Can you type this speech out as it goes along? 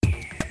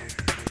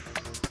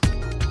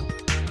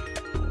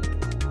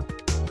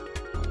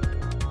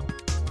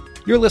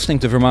You're listening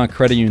to Vermont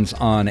Credit Unions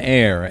On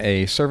Air,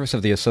 a service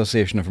of the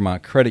Association of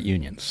Vermont Credit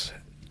Unions.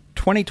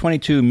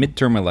 2022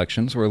 midterm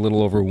elections were a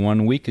little over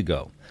 1 week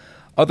ago.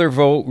 Other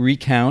vote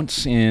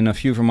recounts in a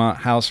few Vermont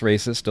House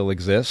races still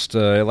exist.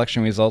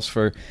 Election results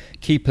for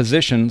key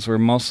positions were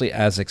mostly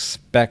as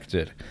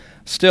expected.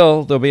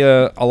 Still, there'll be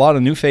a lot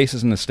of new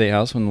faces in the State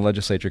House when the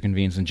legislature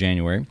convenes in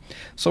January.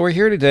 So we're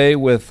here today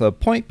with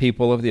point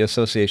people of the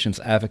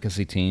association's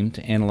advocacy team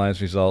to analyze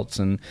results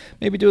and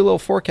maybe do a little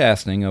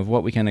forecasting of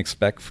what we can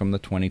expect from the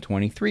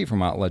 2023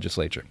 Vermont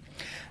legislature.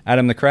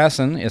 Adam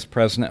Necrason is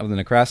president of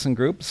the Necrason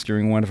Group,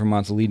 steering one of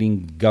Vermont's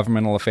leading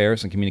governmental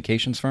affairs and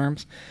communications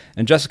firms.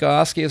 And Jessica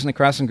Oskey is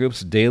Necrason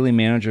Group's daily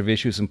manager of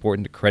issues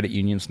important to credit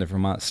unions in the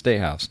Vermont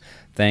State House.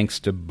 Thanks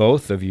to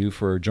both of you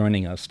for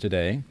joining us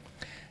today.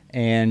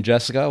 And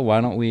Jessica,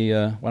 why don't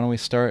we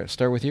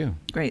start with you?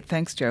 Great,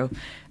 thanks, Joe.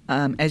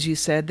 As you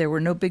said, there were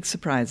no big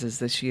surprises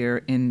this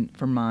year in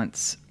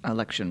Vermont's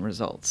election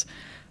results.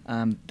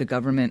 The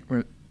government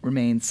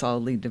remained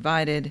solidly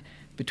divided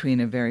between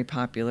a very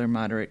popular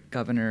moderate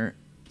Governor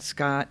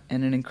Scott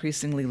and an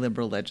increasingly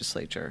liberal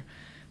legislature.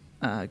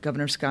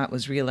 Governor Scott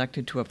was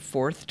reelected to a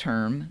fourth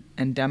term,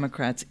 and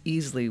Democrats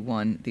easily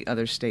won the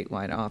other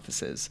statewide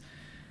offices.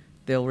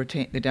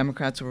 The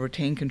Democrats will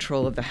retain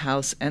control of the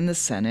House and the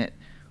Senate,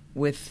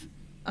 with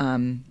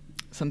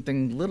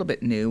something a little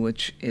bit new,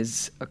 which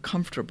is a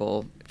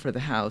comfortable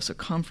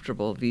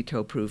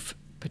veto-proof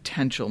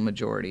potential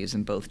majorities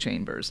in both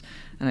chambers.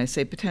 And I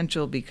say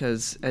potential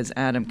because, as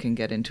Adam can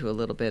get into a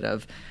little bit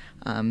of,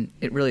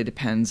 it really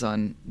depends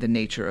on the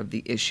nature of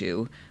the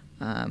issue.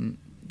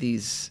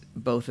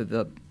 Both of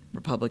the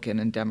Republican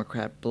and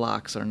Democrat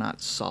blocs are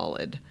not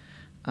solid.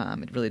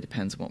 It really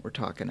depends on what we're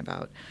talking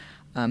about.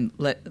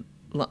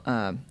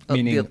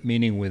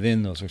 Meaning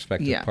within those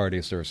respective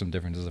parties, there are some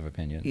differences of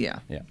opinion. Yeah.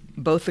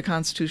 Both the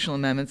constitutional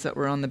amendments that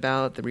were on the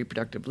ballot, the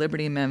Reproductive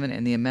Liberty Amendment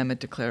and the amendment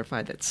to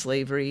clarify that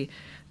slavery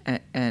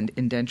and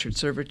indentured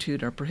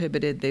servitude are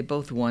prohibited, they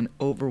both won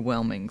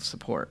overwhelming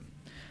support.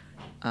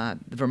 The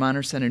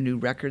Vermonters set a new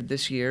record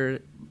this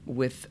year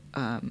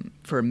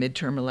for a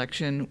midterm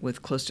election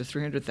with close to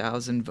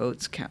 300,000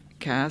 votes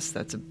cast.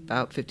 That's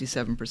about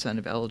 57%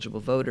 of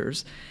eligible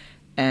voters.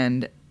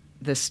 And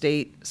the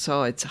state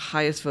saw its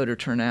highest voter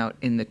turnout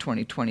in the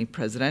 2020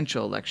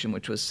 presidential election,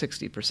 which was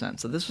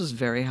 60%. So this was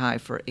very high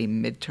for a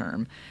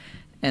midterm.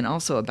 And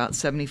also about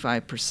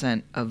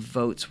 75% of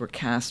votes were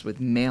cast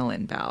with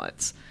mail-in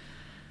ballots.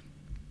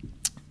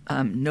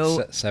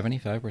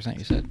 75%,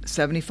 you said?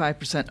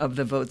 75% of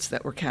the votes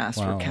that were cast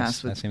were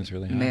cast with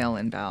really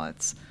mail-in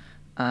ballots.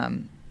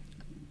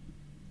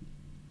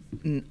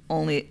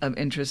 Only of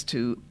interest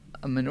to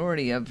a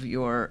minority of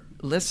your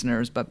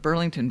listeners, but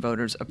Burlington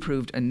voters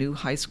approved a new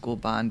high school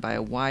bond by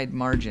a wide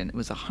margin. It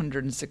was a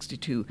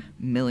 $162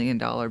 million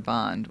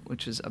bond,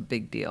 which is a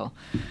big deal.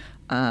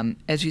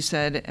 As you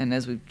said, and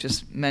as we've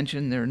just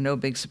mentioned, there are no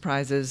big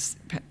surprises.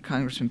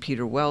 Congressman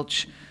Peter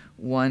Welch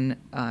won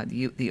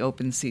the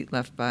open seat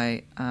left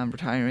by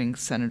retiring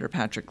Senator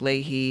Patrick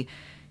Leahy.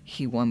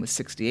 He won with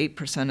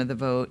 68% of the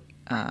vote.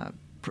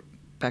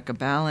 Becca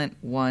Balint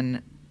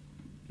won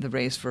the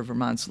race for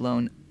Vermont's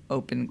lone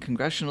open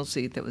congressional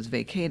seat that was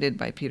vacated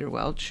by Peter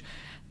Welch,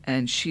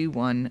 and she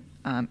won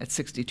at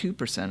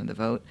 62% of the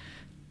vote.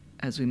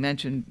 As we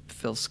mentioned,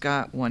 Phil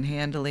Scott won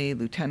handily.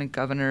 Lieutenant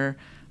Governor,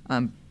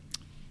 in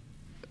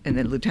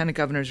the Lieutenant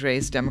Governor's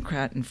race,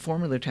 Democrat and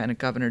former Lieutenant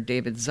Governor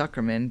David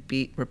Zuckerman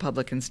beat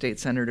Republican State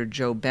Senator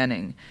Joe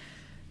Benning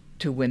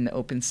to win the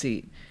open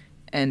seat.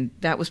 And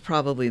that was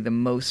probably the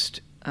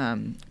most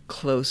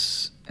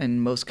close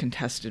and most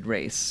contested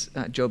race.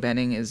 Joe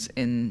Benning is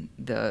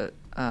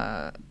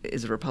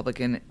is a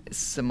Republican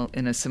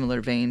in a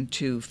similar vein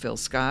to Phil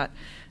Scott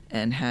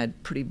and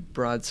had pretty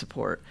broad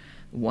support,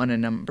 won a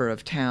number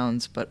of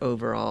towns, but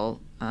overall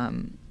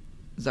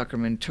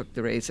Zuckerman took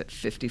the race at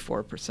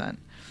 54%.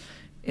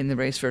 In the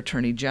race for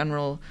Attorney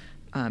General,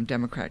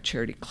 Democrat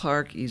Charity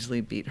Clark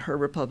easily beat her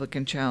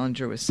Republican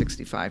challenger with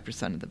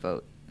 65% of the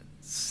vote.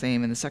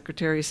 Same in the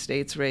Secretary of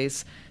State's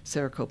race.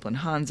 Sarah Copeland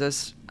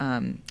Hanzas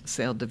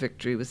sailed to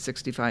victory with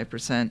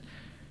 65%.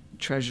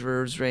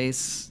 Treasurer's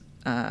race,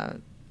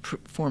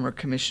 former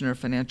Commissioner of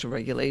Financial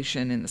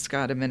Regulation in the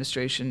Scott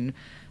administration,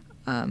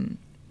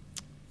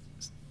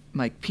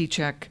 Mike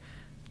Piechek,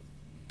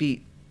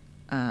 beat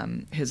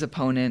his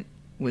opponent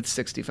with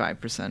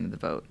 65% of the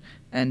vote.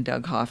 And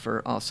Doug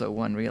Hoffer also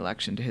won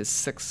re-election to his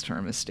sixth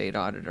term as state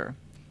auditor.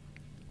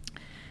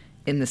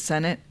 In the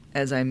Senate,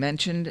 as I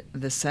mentioned,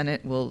 the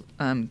Senate will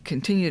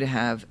continue to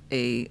have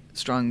a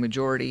strong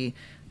majority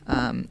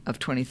of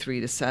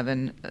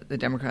 23-7. The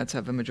Democrats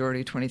have a majority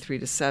of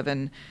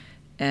 23-7.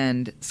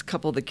 And a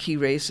couple of the key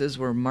races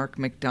were Mark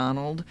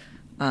McDonald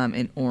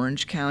in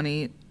Orange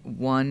County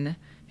won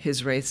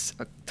his race,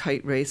 a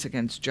tight race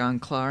against John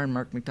Clark.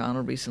 Mark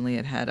McDonald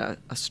recently had a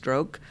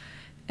stroke.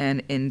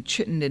 And in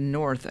Chittenden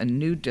North, a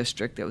new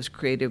district that was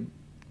created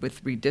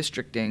with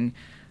redistricting,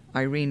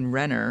 Irene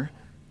Renner,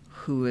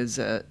 who is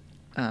a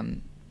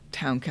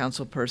town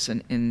council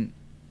person in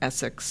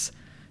Essex,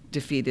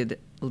 defeated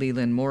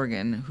Leland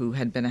Morgan, who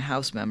had been a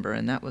House member,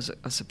 and that was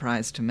a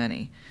surprise to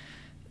many.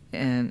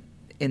 And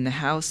in the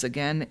House,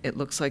 again, it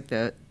looks like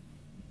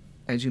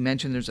as you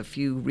mentioned, there's a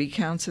few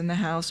recounts in the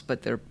House,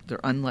 but they're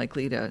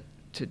unlikely to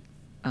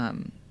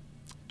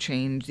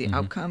change the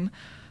outcome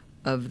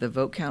of the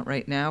vote count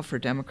right now. For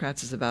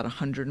Democrats is about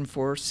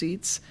 104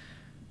 seats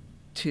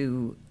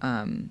to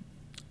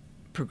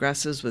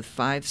Progressives with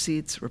 5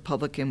 seats,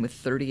 Republican with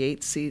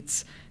 38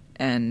 seats,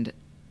 and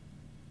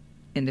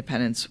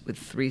Independents with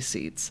 3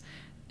 seats.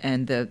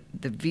 And the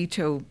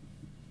veto,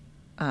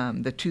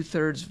 the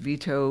 2/3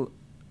 veto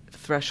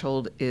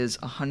threshold is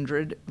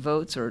 100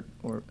 votes, or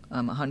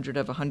 100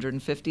 of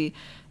 150,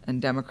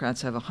 and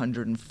Democrats have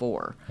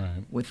 104. Right.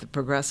 With the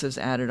Progressives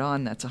added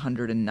on, that's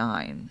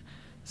 109.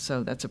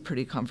 So that's a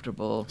pretty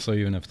comfortable. So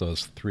even if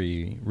those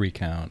 3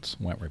 recounts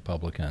went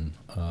Republican,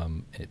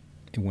 it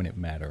wouldn't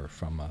matter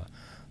from a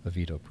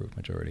veto-proof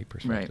majority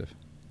perspective.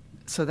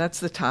 Right. So that's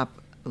the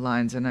top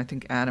lines, and I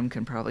think Adam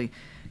can probably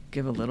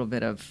give a little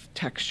bit of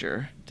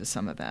texture to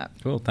some of that.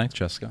 Cool. Thanks,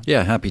 Jessica.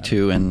 Yeah, happy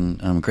to,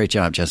 and great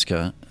job,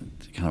 Jessica,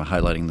 kind of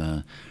highlighting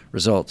the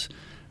results.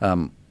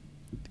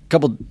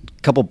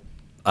 Couple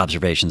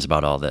observations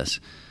about all this.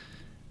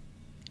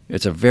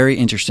 It's a very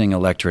interesting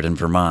electorate in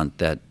Vermont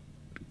that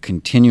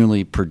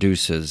continually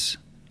produces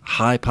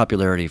high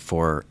popularity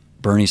for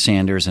Bernie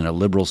Sanders in a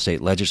liberal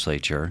state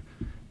legislature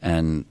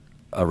and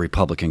a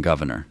Republican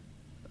governor.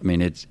 I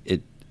mean, it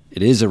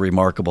is a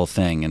remarkable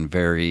thing, and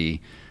very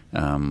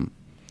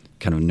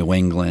kind of New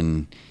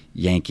England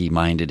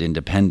Yankee-minded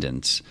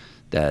independence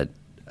that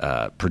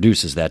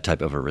produces that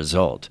type of a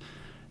result.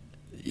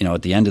 You know,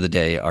 at the end of the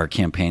day, our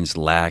campaigns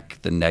lack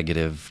the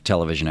negative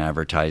television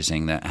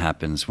advertising that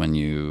happens when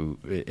you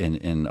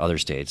in other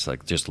states.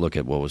 Like, just look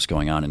at what was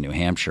going on in New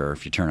Hampshire.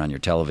 If you turn on your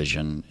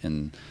television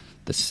in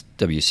the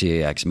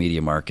WCAX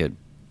media market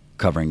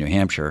covering New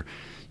Hampshire,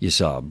 you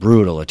saw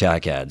brutal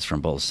attack ads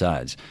from both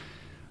sides.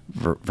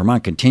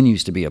 Vermont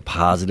continues to be a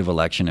positive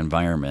election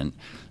environment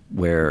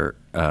where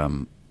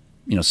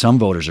some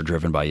voters are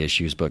driven by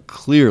issues, but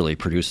clearly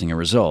producing a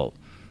result.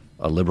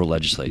 A liberal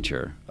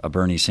legislature, a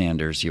Bernie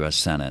Sanders U.S.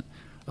 Senate,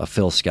 a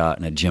Phil Scott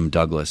and a Jim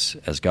Douglas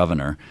as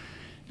governor.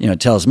 It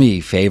tells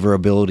me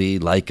favorability,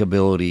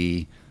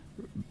 likability,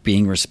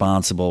 being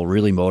responsible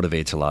really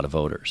motivates a lot of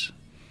voters.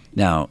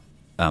 Now,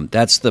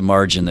 that's the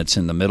margin that's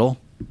in the middle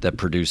that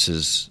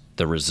produces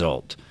the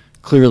result.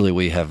 Clearly,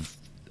 we have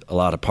a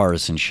lot of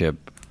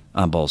partisanship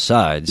on both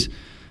sides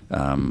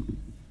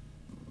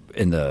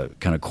in the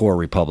kind of core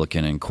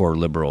Republican and core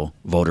liberal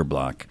voter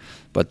bloc.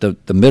 But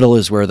the middle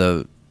is where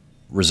the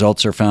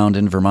results are found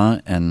in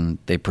Vermont, and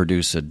they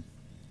produce a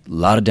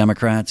lot of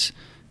Democrats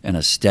and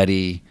a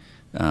steady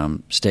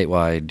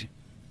statewide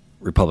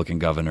Republican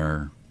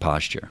governor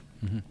posture.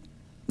 Mm-hmm.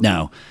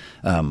 Now,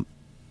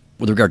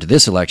 with regard to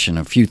this election,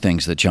 a few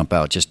things that jump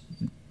out, just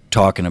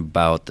talking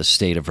about the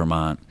state of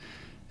Vermont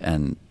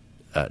and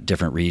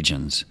different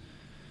regions.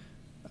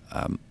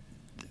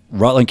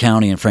 Rutland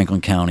County and Franklin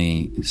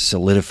County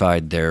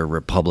solidified their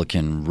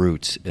Republican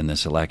roots in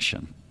this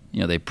election.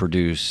 They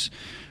produce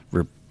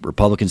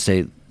Republican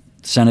state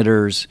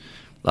senators,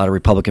 a lot of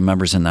Republican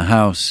members in the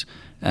House,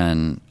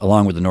 and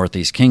along with the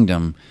Northeast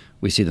Kingdom,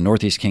 we see the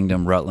Northeast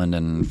Kingdom, Rutland,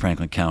 and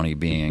Franklin County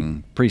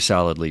being pretty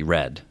solidly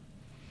red.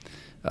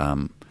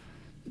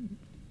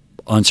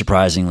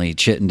 Unsurprisingly,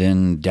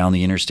 Chittenden, down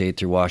the interstate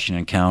through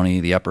Washington County,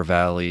 the Upper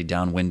Valley,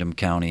 down Windham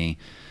County,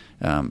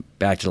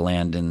 back to the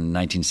land in the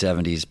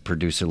 1970s,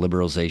 produced a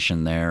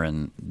liberalization there,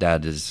 and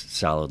that is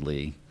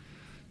solidly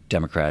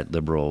Democrat,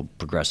 liberal,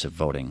 progressive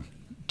voting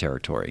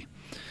territory.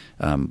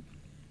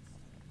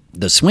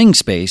 The swing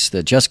space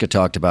that Jessica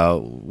talked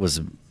about was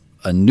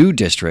a new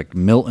district,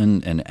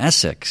 Milton and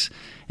Essex.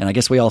 And I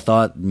guess we all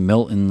thought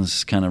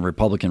Milton's kind of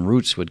Republican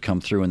roots would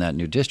come through in that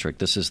new district.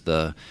 This is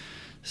the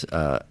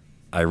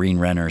Irene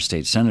Renner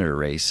state senator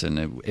race,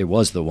 and it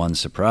was the one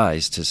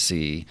surprise to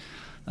see,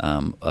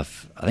 I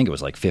think it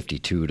was like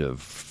 52 to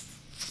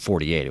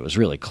 48. It was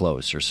really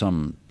close, or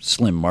some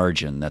slim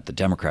margin that the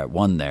Democrat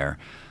won there.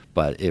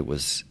 But it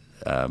was,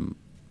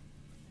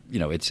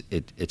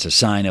 it's a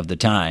sign of the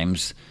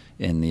times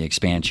in the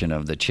expansion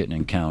of the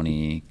Chittenden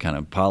County kind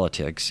of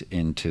politics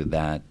into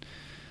that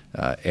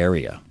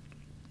area.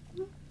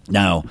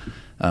 Now,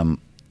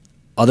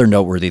 other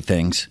noteworthy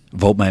things,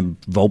 vote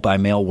by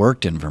mail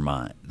worked in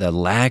Vermont. The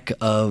lack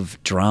of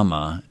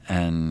drama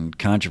and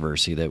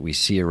controversy that we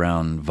see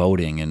around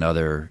voting in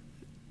other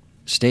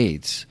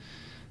states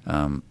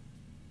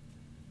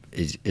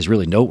is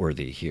really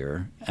noteworthy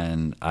here,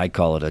 and I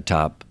call it a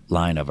top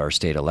line of our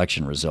state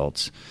election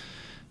results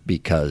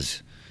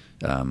because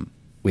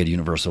we had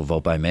universal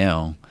vote by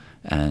mail,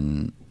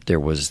 and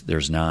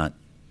there's not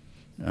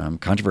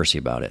controversy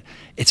about it.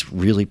 It's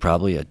really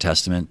probably a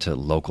testament to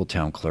local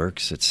town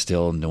clerks. It's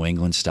still New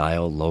England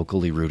style,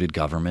 locally rooted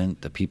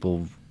government. The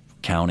people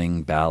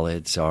counting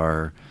ballots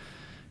are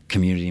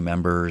community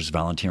members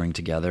volunteering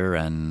together,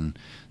 and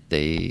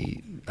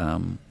they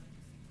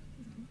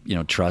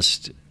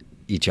trust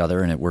each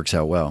other, and it works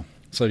out well.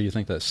 So do you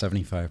think that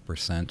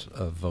 75%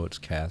 of votes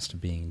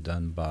cast being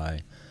done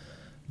by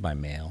by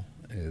mail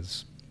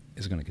is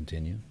going to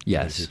continue.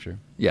 Yes. In the future.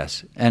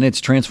 Yes, and it's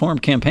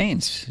transformed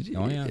campaigns.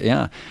 Oh yeah.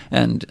 Yeah,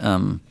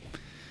 and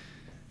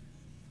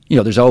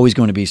there's always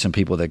going to be some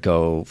people that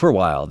go for a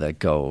while that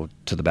go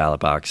to the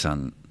ballot box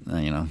on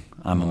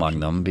I'm among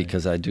them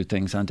because I do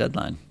things on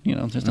deadline.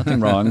 There's nothing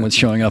wrong with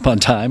showing up on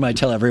time. I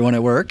tell everyone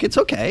at work, it's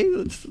okay.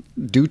 Let's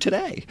do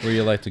today. Where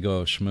you like to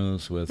go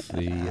schmooze with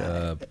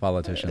the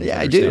politicians? Yeah,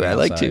 I do. I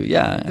like to.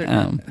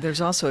 Yeah. There's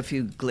also a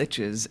few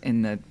glitches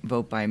in the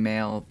vote by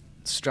mail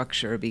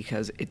structure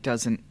because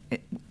the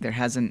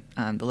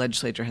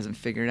legislature hasn't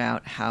figured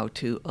out how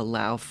to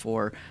allow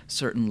for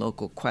certain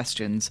local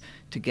questions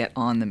to get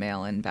on the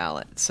mail-in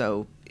ballot.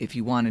 So if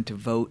you wanted to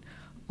vote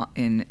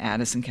in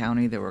Addison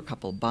County, there were a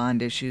couple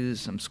bond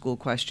issues, some school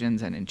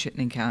questions, and in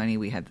Chittenden County,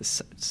 we had the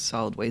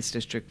solid waste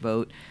district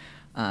vote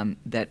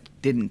that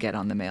didn't get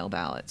on the mail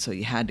ballot. So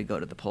you had to go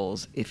to the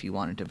polls if you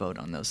wanted to vote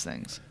on those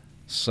things.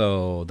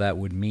 So that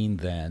would mean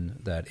then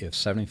that if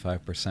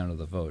 75% of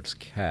the votes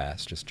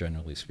cast, just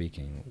generally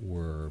speaking,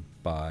 were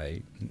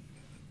by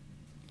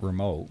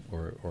remote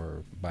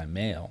or by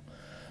mail,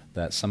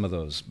 that some of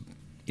those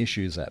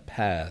issues that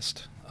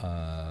passed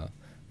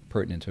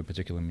pertinent to a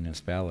particular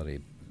municipality,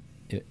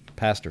 it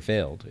passed or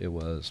failed, it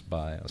was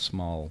by a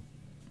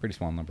pretty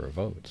small number of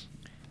votes.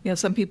 Yeah,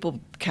 some people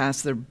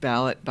cast their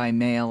ballot by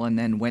mail and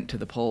then went to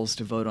the polls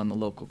to vote on the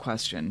local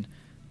question.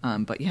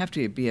 But you have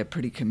to be a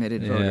pretty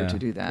committed voter to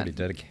do that. Pretty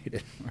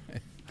dedicated,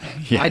 right?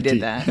 Yeah, I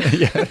did that.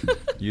 Yeah.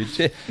 You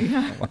did?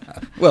 Yeah. Wow.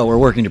 Well, we're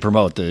working to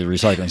promote the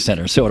recycling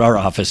center, so at our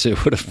office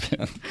it would have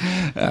been.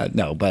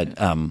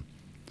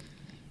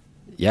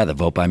 The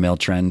vote by mail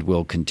trend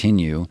will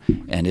continue,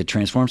 and it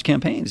transforms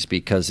campaigns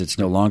because it's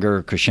no longer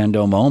a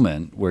crescendo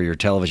moment where your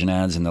television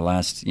ads in the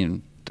last,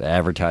 the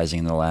advertising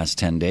in the last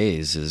 10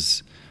 days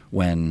is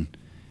when,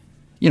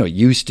 it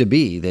used to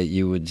be that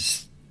you would,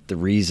 the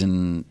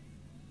reasoning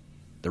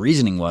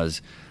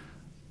was,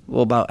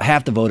 well, about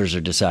half the voters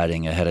are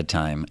deciding ahead of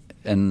time,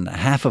 and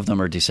half of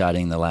them are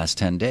deciding the last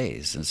 10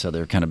 days. And so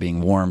they're kind of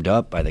being warmed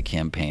up by the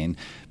campaign,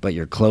 but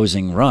your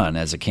closing run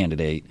as a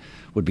candidate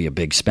would be a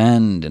big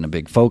spend and a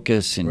big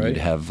focus, and you'd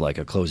have like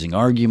a closing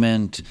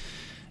argument.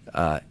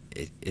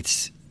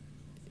 It's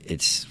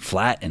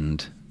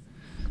flattened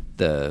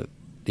the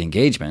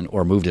engagement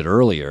or moved it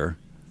earlier.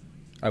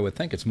 I would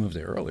think it's moved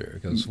it earlier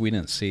because we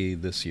didn't see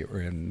this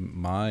year in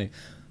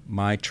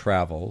my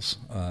travels,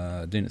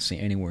 didn't see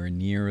anywhere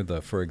near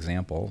for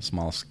example,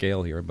 small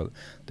scale here, but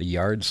the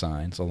yard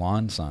signs, the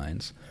lawn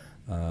signs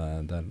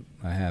that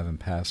I have in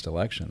past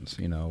elections.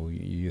 You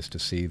used to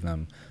see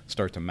them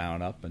start to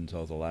mount up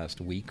until the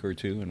last week or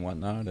two and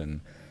whatnot,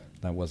 and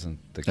that wasn't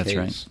the case. That's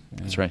right. Yeah.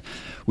 That's right.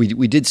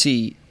 We did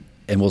see,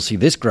 and we'll see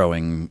this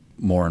growing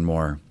more and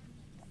more,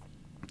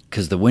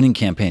 because the winning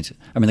campaigns,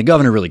 the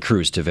governor really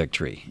cruised to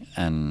victory.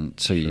 And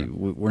so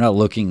we're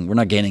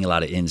not gaining a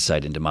lot of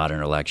insight into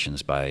modern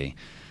elections by,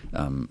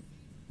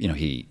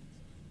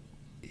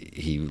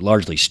 he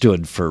largely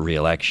stood for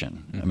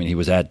re-election. Mm-hmm. He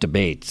was at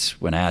debates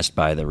when asked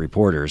by the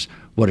reporters,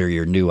 what are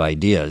your new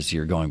ideas?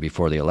 You're going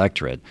before the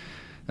electorate.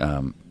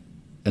 And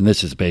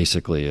this is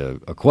basically a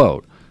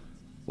quote.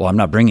 Well, I'm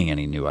not bringing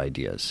any new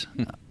ideas.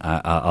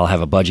 I'll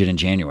have a budget in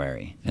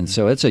January. And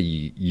so it's a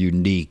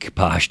unique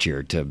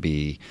posture to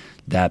be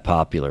that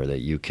popular that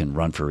you can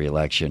run for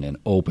re-election and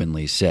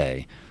openly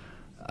say,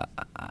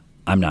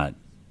 I'm not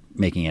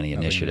making any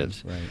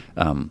initiatives.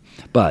 Right.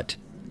 But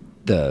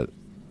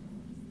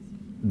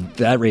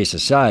that race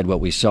aside, what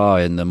we saw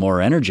in the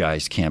more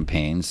energized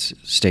campaigns,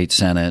 state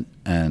senate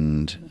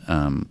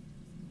and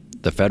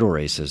the federal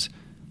races,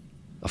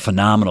 a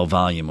phenomenal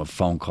volume of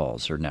phone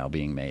calls are now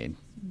being made.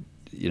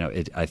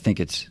 I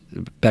think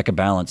Becca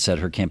Balance said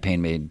her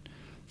campaign made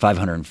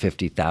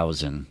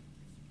 550,000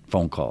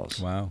 phone calls.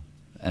 Wow.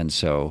 And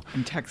so,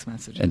 and text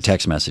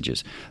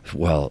messages.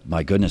 Well,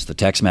 my goodness, the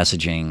text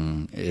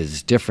messaging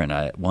is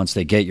different. Once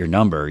they get your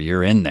number,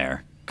 you're in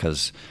there,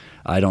 because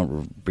I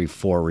don't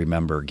before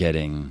remember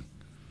getting.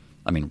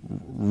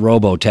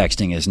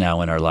 Robo-texting is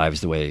now in our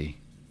lives the way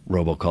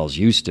robocalls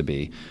used to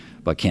be,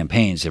 but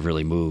campaigns have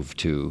really moved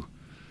to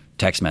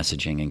text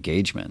messaging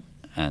engagement,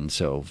 and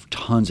so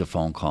tons of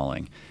phone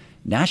calling,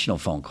 national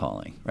phone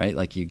calling, right?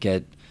 Like you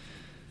get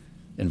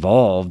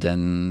involved,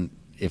 and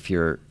if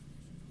you're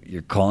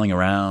calling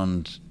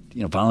around,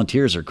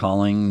 volunteers are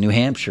calling New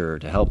Hampshire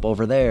to help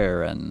over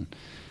there, and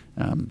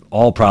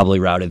all probably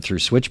routed through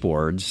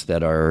switchboards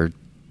that are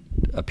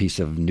a piece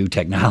of new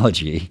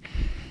technology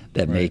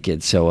that make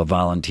it so a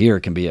volunteer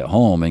can be at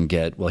home and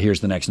get, well,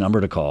 here's the next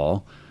number to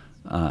call.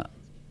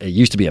 It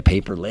used to be a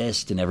paper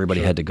list, and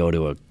everybody had to go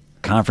to a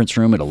conference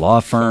room at a law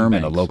firm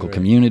in a local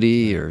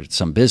community or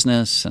some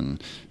business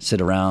and sit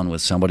around with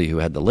somebody who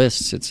had the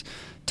lists. It's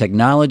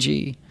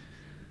technology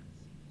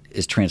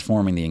is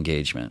transforming the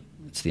engagement.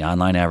 It's the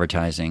online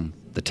advertising,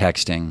 the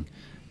texting,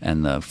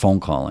 and the phone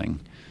calling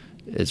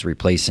is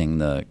replacing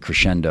the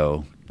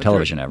crescendo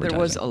television advertising.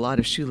 There was a lot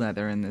of shoe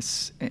leather in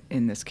this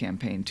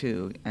campaign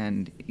too,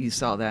 and you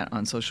saw that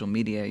on social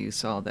media. You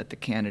saw that the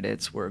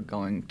candidates were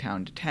going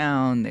town to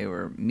town. They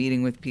were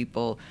meeting with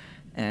people.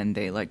 and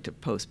they like to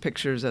post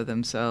pictures of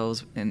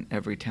themselves in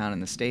every town in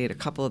the state. A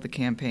couple of the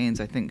campaigns,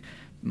 I think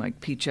Mike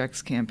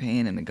Piechek's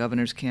campaign and the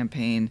governor's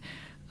campaign,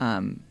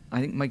 I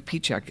think Mike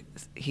Piechek,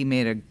 he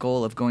made a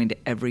goal of going to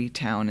every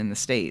town in the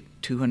state,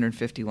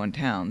 251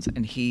 towns,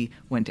 and he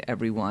went to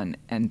every one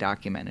and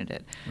documented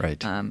it.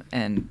 Right.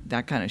 And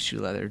that kind of shoe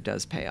leather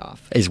does pay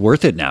off. It's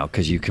worth it now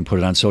because you can put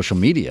it on social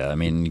media. I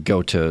mean, you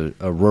go to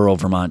a rural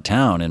Vermont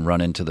town and run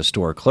into the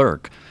store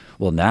clerk.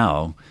 Well,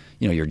 now,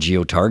 you're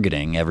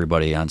geo-targeting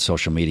everybody on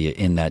social media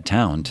in that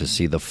town to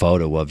see the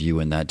photo of you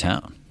in that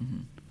town.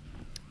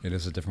 Mm-hmm. It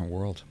is a different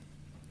world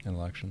in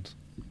elections.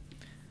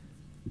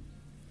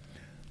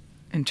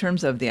 In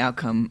terms of the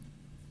outcome,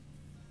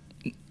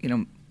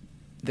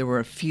 there were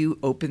a few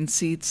open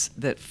seats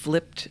that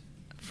flipped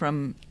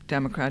from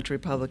Democrat to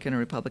Republican or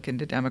Republican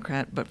to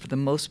Democrat, but for the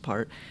most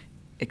part,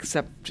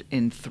 except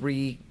in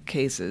 3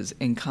 cases,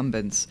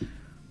 incumbents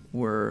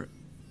were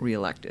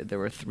reelected. There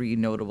were 3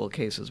 notable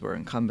cases where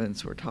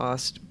incumbents were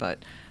tossed,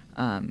 but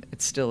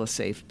it's still a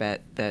safe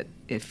bet that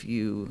if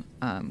you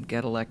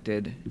get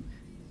elected,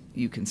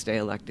 you can stay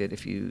elected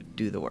if you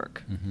do the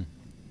work. Mm-hmm.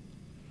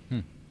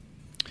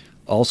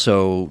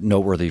 Also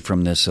noteworthy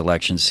from this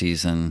election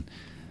season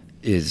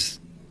is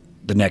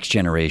the next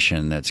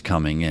generation that's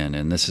coming in.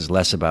 And this is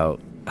less about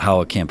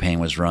how a campaign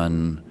was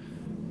run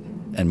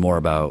and more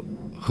about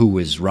who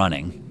is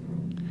running.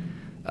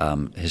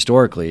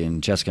 Historically,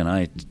 and Jessica and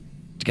I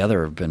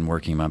together have been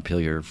working in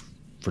Montpelier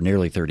for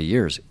nearly 30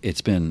 years,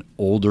 it's been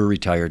older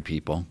retired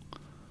people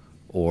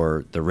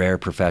or the rare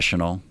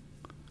professional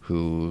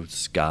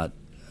who's got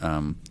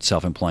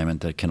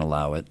self-employment that can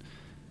allow it.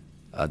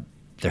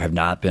 There have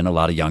not been a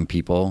lot of young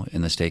people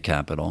in the state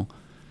capitol.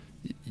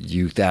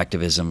 Youth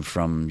activism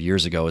from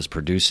years ago is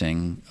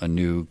producing a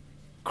new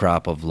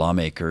crop of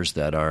lawmakers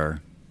that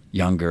are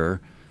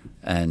younger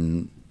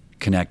and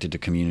connected to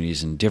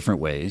communities in different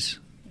ways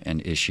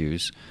and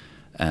issues.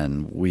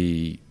 And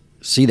we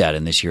see that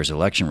in this year's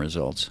election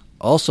results.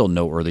 Also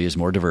noteworthy is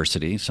more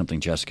diversity, something,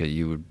 Jessica,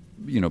 you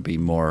would be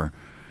more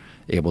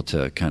able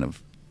to kind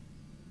of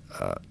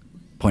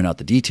point out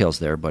the details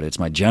there, but it's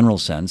my general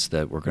sense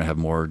that we're going to have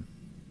more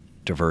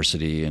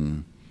diversity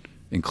and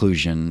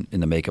inclusion in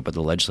the makeup of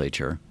the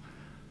legislature.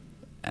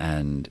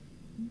 And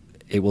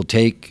it will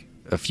take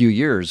a few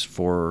years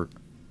for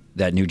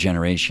that new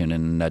generation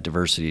and that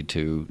diversity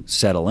to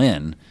settle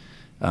in.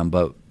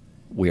 But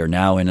we are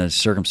now in a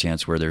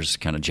circumstance where there's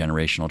kind of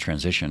generational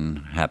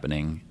transition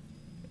happening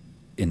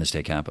in the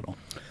state capitol.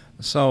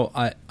 So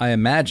I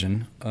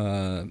imagine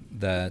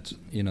that,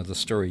 the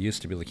story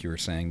used to be, like you were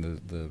saying,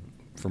 the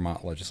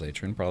Vermont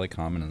legislature, and probably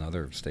common in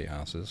other state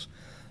houses,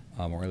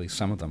 or at least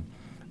some of them,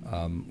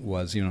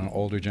 was an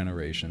older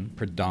generation,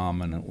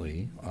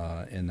 predominantly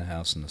in the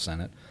House and the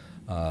Senate,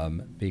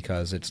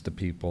 because it's the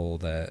people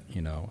that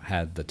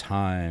had the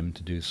time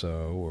to do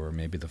so, or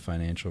maybe the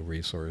financial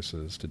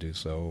resources to do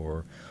so,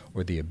 or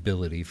the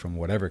ability from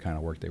whatever kind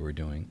of work they were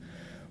doing.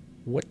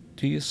 What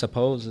do you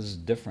suppose is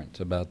different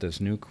about this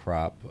new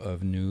crop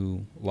of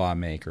new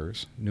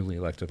lawmakers, newly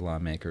elected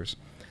lawmakers,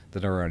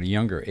 that are at a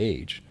younger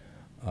age?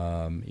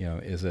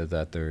 Is it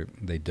that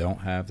they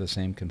don't have the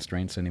same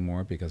constraints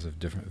anymore because of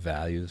different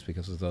values,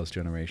 because of those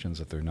generations,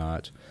 that they're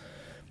not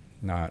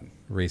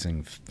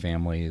raising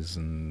families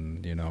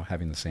and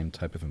having the same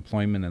type of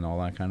employment and all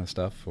that kind of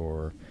stuff?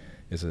 Or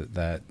is it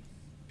that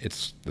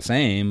it's the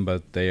same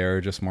but they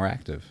are just more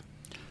active?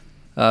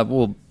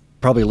 Well,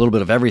 probably a little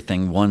bit of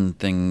everything. One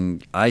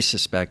thing I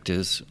suspect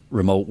is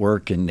remote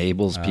work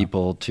enables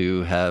people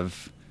to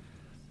have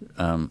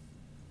an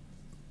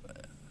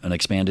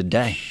expanded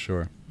day.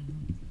 Sure.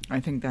 I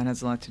think that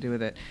has a lot to do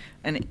with it.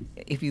 And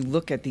if you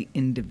look at the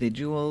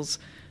individuals,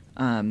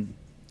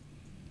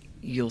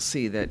 you'll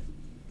see that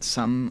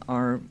some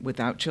are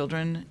without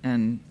children,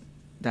 and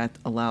that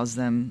allows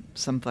them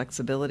some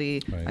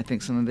flexibility. Right. I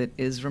think some of it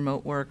is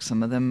remote work.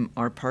 Some of them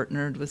are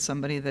partnered with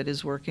somebody that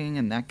is working,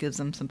 and that gives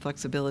them some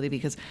flexibility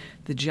because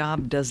the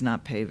job does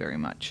not pay very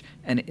much,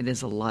 and it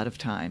is a lot of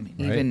time.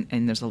 Right.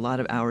 And there's a lot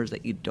of hours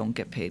that you don't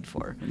get paid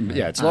for.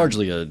 Yeah, it's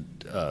largely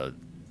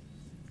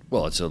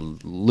it's a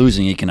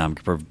losing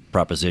economic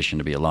proposition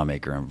to be a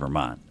lawmaker in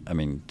Vermont. I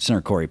mean,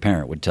 Senator Corey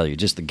Parent would tell you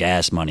just the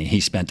gas money he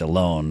spent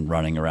alone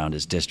running around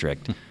his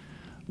district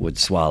would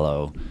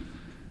swallow,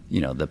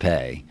 the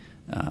pay.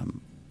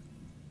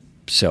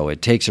 So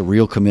it takes a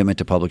real commitment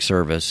to public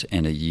service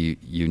and a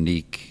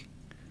unique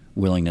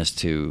willingness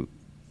to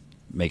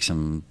make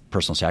some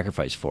personal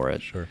sacrifice for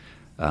it. Sure.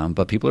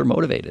 But people are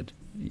motivated,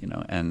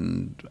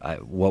 and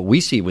what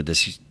we see with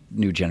this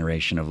new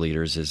generation of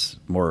leaders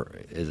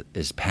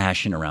is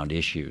passion around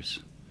issues.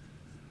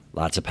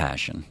 Lots of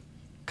passion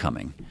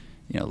coming.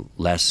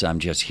 Less I'm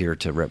just here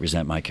to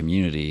represent my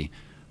community,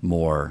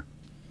 more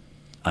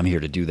I'm here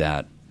to do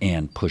that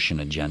and push an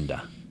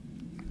agenda.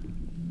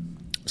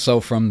 So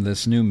from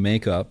this new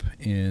makeup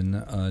in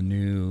a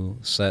new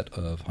set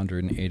of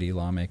 180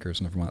 lawmakers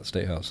in the Vermont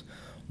State House,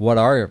 what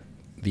are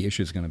the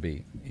issues going to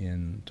be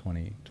in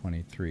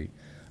 2023?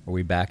 Are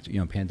we back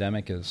to,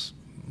 pandemic is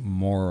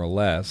more or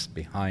less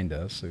behind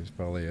us. There's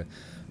probably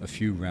a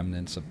few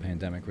remnants of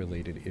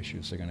pandemic-related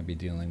issues they're going to be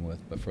dealing with,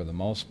 but for the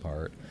most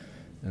part,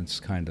 it's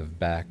kind of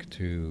back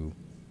to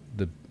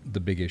the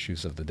big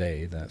issues of the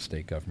day that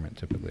state government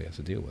typically has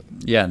to deal with.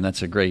 Yeah, and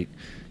that's a great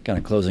kind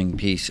of closing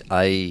piece.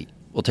 I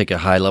will take a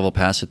high-level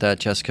pass at that,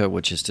 Jessica,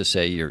 which is to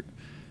say you're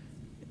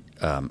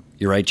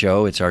right,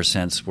 Joe. It's our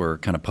sense we're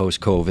kind of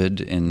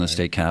post-COVID in the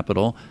state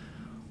capitol.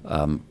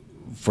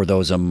 For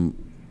those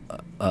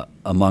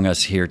among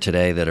us here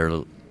today that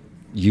are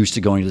used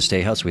to going to the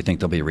State House, we think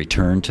there'll be a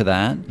return to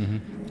that.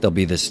 Mm-hmm. There'll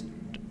be this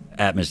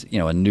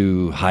a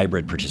new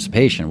hybrid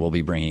participation. We'll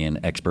be bringing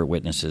in expert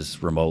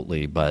witnesses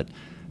remotely, but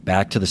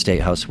back to the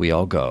State House we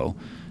all go.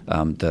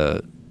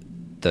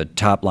 The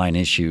top line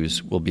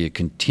issues will be a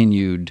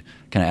continued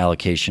kind of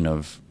allocation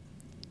of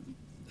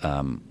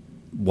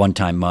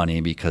one-time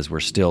money, because we're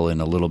still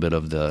in a little bit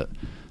of the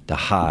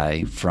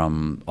high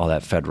from all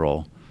that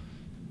federal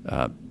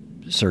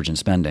surge in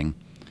spending.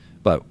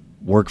 But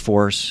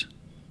workforce,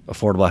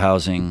 affordable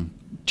housing,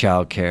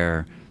 child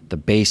care, the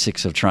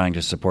basics of trying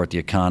to support the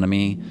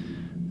economy,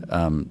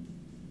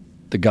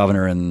 the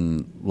governor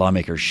and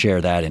lawmakers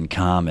share that in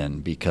common,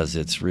 because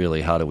it's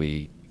really how do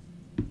we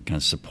kind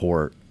of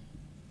support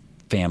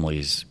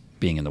families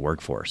being in the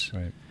workforce.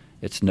 Right.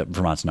 It's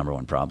Vermont's number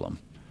one problem.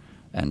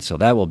 And so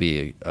that will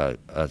be a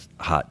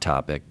hot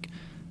topic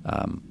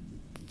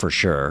for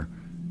sure.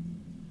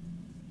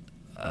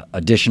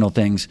 Additional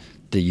things,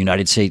 the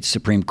United States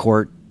Supreme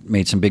Court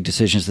made some big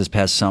decisions this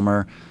past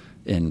summer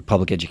in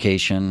public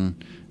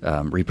education,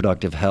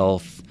 reproductive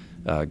health,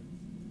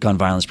 gun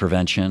violence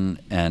prevention,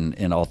 and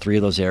in all three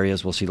of those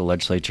areas, we'll see the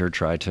legislature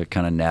try to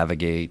kind of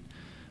navigate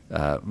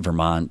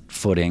Vermont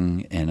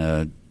footing in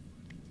a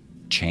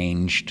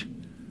changed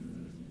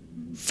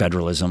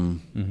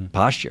federalism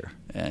posture.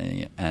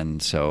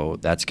 And so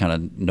that's kind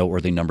of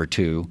noteworthy number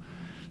two.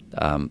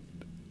 Then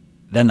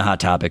the hot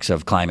topics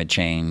of climate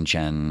change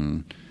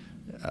and,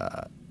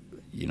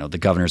 the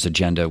governor's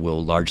agenda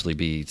will largely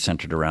be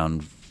centered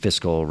around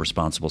fiscal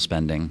responsible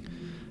spending.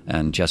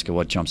 And Jessica,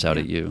 what jumps out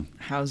at you?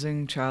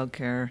 Housing,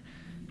 childcare,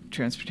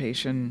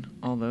 transportation,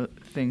 all the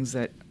things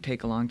that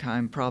take a long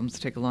time, problems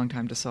that take a long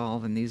time to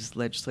solve, and these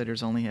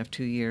legislators only have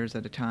 2 years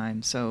at a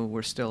time, so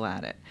we're still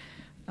at it.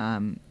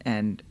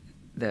 And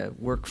the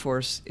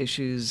workforce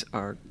issues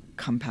are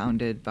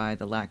compounded by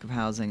the lack of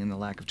housing and the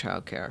lack of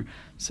childcare.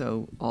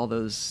 So all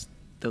those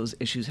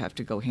issues have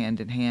to go hand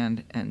in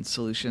hand, and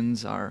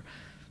solutions are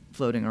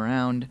floating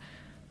around,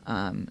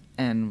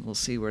 and we'll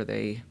see where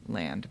they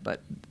land.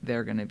 But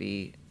they're going to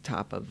be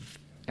top of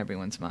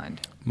everyone's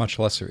mind. Much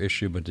lesser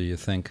issue, but do you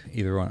think,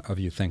 either one of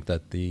you think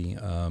that the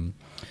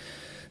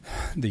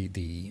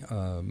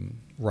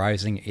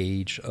rising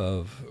age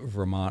of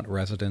Vermont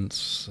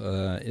residents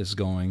is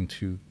going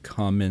to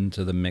come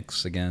into the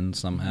mix again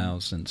somehow,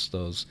 since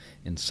those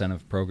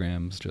incentive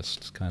programs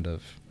just kind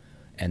of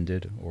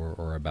ended or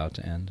are about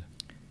to end?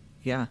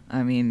 Yeah,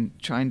 I mean,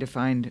 trying to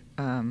find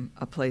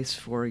a place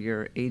for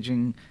your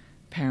aging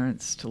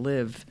parents to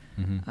live.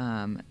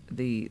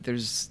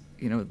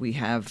 We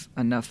have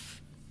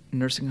enough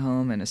nursing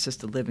home and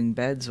assisted living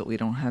beds, but we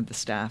don't have the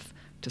staff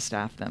to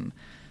staff them.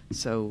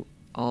 So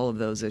all of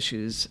those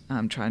issues,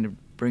 trying to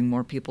bring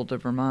more people to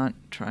Vermont,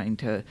 trying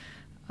to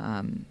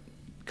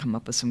come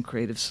up with some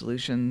creative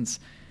solutions.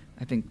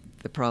 I think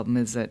the problem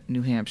is that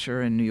New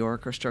Hampshire and New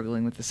York are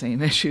struggling with the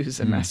same issues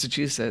in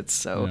Massachusetts.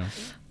 So,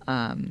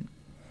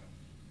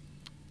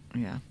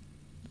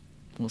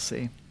 we'll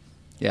see.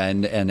 Yeah,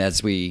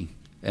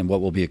 and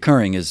what will be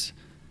occurring is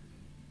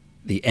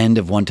the end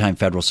of one-time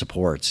federal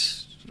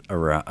supports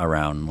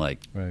around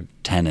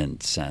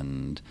tenants,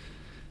 and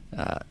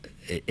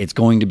it's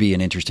going to be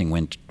an interesting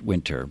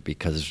winter,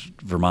 because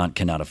Vermont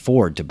cannot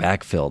afford to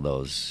backfill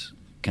those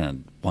kind of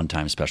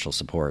one-time special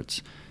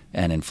supports,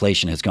 and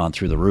inflation has gone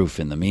through the roof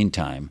in the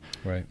meantime.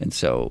 Right. And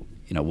so,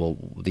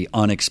 the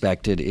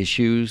unexpected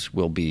issues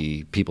will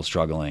be people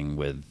struggling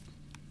with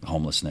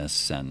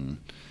homelessness and,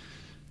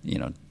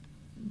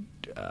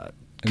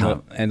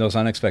 and those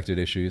unexpected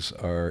issues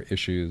are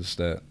issues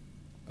that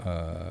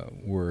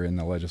were in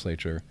the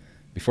legislature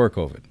before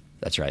COVID.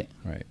 That's right.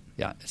 Right.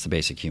 Yeah, it's the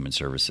basic human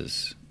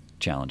services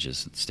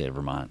challenges that the state of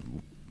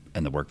Vermont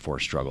and the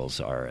workforce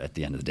struggles are, at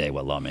the end of the day,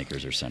 what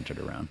lawmakers are centered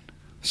around.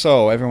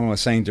 So everyone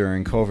was saying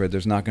during COVID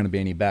there's not going to be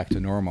any back to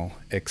normal,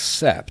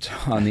 except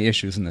on the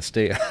issues in the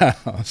State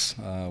House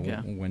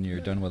when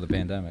you're done with the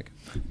pandemic.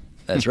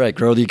 That's right.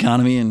 Grow the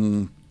economy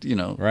and,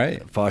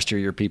 right. Foster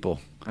your people.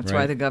 That's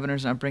why the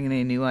governor's not bringing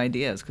any new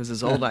ideas, because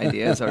his old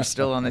ideas are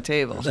still on the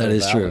table. That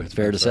is true. It's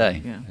fair to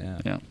say.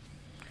 Yeah.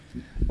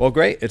 Well,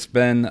 great. It's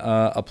been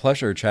a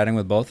pleasure chatting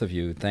with both of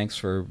you. Thanks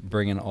for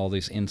bringing all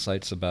these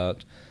insights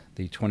about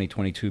the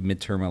 2022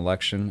 midterm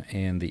election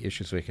and the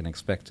issues we can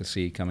expect to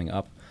see coming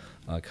up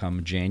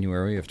come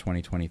January of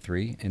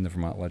 2023 in the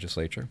Vermont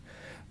legislature.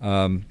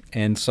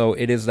 And so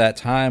it is that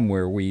time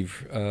where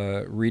we've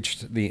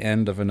reached the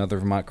end of another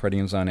Vermont Credit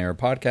Unions On Air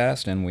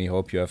podcast, and we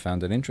hope you have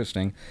found it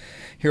interesting.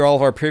 Hear all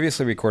of our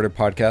previously recorded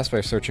podcasts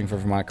by searching for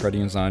Vermont Credit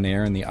Unions On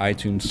Air in the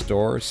iTunes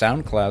Store,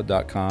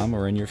 SoundCloud.com,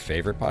 or in your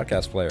favorite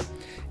podcast player.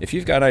 If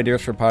you've got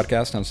ideas for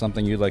podcasts on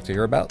something you'd like to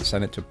hear about,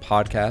 send it to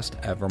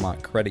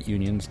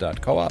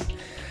podcast@vermontcreditunions.coop.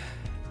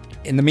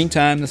 In the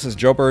meantime, this is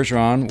Joe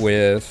Bergeron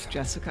with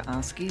Jessica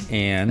Oski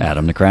and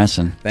Adam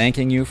McCrassen.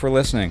 Thanking you for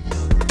listening.